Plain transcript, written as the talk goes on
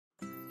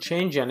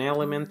Change an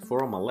element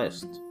from a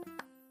list.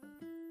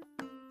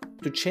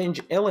 To change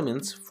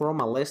elements from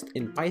a list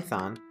in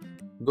Python,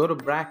 go to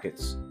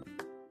brackets.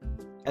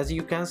 As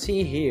you can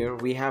see here,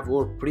 we have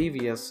our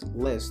previous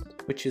list,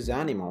 which is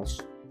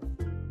animals.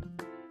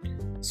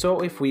 So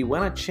if we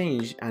want to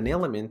change an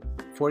element,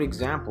 for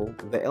example,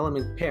 the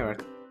element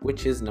parrot,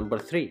 which is number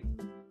 3.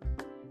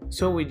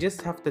 So we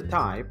just have to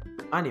type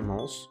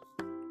animals,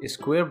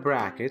 square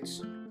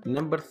brackets,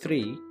 number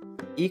 3,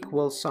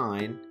 equal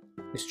sign,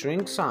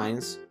 string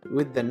signs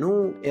with the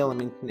new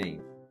element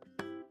name,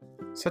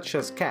 such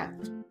as cat.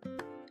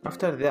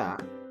 After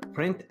that,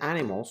 print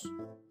animals,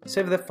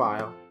 save the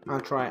file,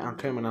 and try on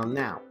terminal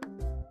now.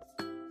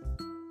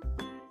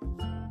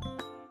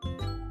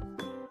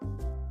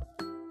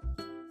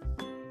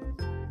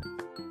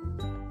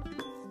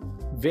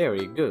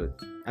 Very good.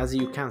 As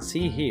you can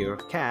see here,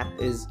 cat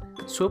is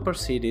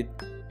superseded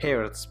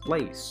parrot's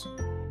place.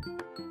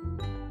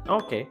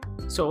 Okay,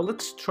 so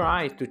let's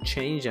try to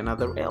change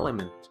another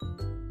element.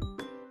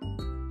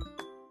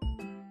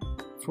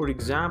 For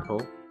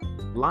example,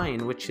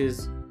 line, which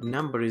is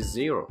number is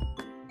 0.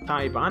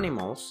 Type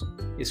animals,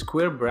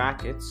 square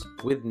brackets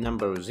with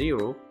number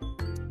 0,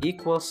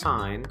 equal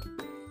sign,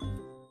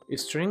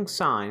 string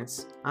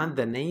signs, and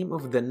the name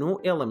of the new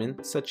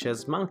element such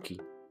as monkey.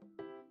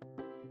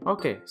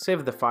 Okay,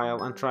 save the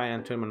file and try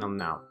on terminal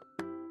now.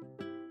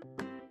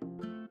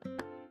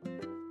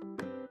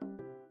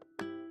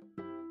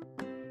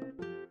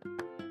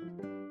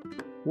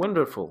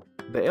 Wonderful,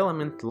 the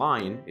element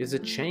line is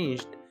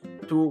changed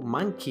to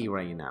monkey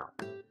right now.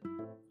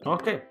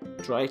 Okay,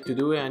 try to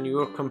do it on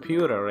your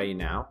computer right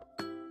now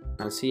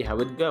and see how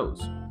it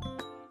goes.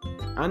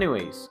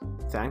 Anyways,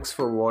 thanks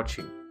for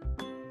watching.